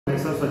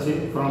Myself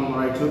Sachin from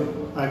Raichur.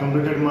 I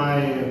completed my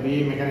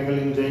BE Mechanical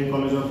in Jain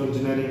College of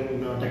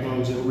Engineering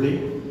Technology,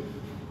 Hubli.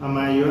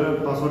 My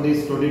year password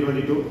is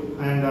 2022,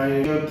 and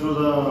I went through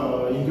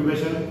the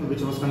incubation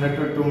which was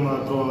conducted through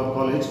our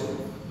college.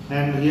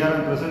 And here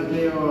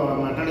presently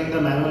I'm attending the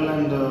manual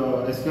and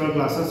SQL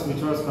classes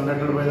which was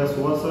conducted by the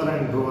Suvar sir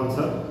and Dhruvan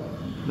sir.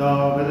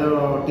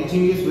 The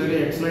teaching is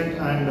very excellent,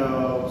 and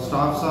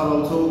staffs are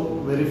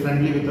also very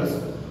friendly with us.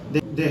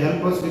 They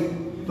help us with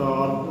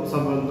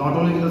not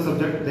only with the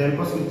subject, they help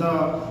us with the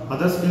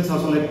other skills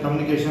also, like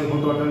communication, how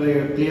to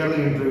attend clear the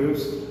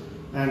interviews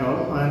and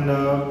all. And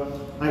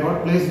I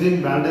got placed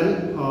in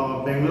Baldel,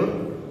 Bangalore.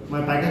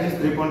 My package is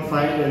 3.5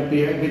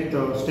 LPA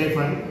with stay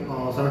fund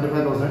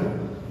 75,000.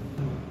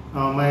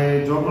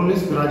 My job role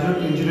is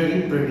graduate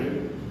engineering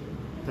trainee.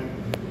 Thank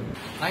you.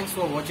 Thanks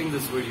for watching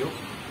this video.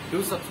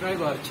 Do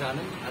subscribe our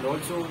channel and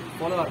also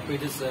follow our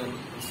pages on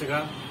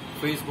Instagram,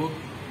 Facebook,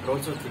 and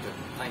also Twitter.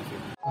 Thank you.